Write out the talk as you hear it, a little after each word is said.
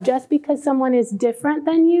Just because someone is different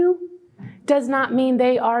than you does not mean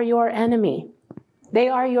they are your enemy. They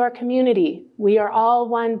are your community. We are all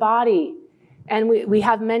one body, and we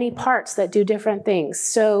have many parts that do different things.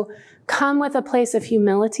 So come with a place of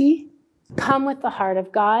humility, come with the heart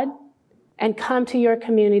of God, and come to your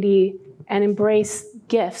community and embrace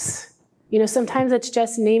gifts. You know, sometimes it's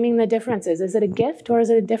just naming the differences. Is it a gift or is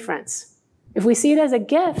it a difference? If we see it as a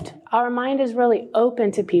gift, our mind is really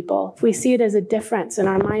open to people. If we see it as a difference and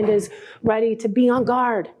our mind is ready to be on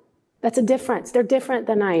guard, that's a difference. They're different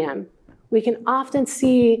than I am. We can often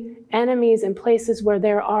see enemies in places where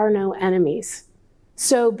there are no enemies.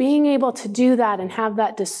 So being able to do that and have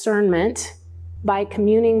that discernment by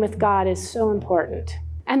communing with God is so important.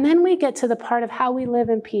 And then we get to the part of how we live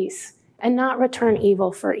in peace and not return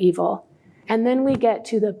evil for evil. And then we get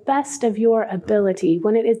to the best of your ability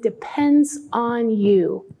when it depends on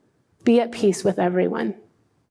you. Be at peace with everyone.